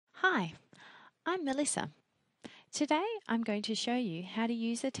Hi, I'm Melissa. Today I'm going to show you how to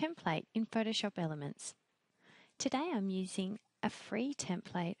use a template in Photoshop Elements. Today I'm using a free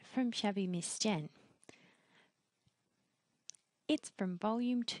template from Shabby Miss Jen. It's from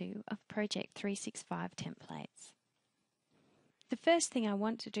Volume 2 of Project 365 Templates. The first thing I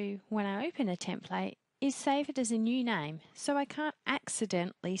want to do when I open a template is save it as a new name so I can't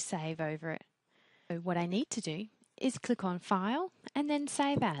accidentally save over it. So what I need to do is click on File and then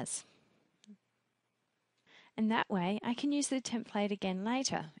Save As. And that way I can use the template again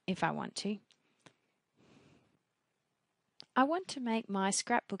later if I want to. I want to make my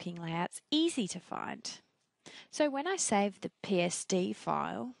scrapbooking layouts easy to find. So when I save the PSD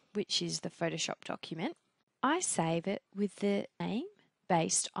file, which is the Photoshop document, I save it with the name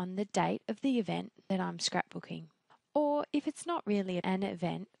based on the date of the event that I'm scrapbooking. Or if it's not really an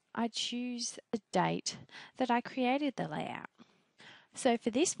event, I choose a date that I created the layout. So for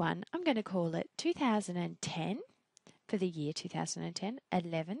this one, I'm going to call it 2010 for the year 2010,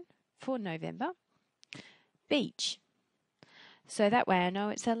 11 for November, beach. So that way I know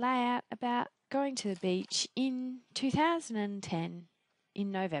it's a layout about going to the beach in 2010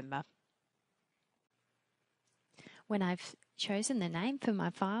 in November. When I've chosen the name for my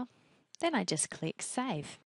file, then I just click Save.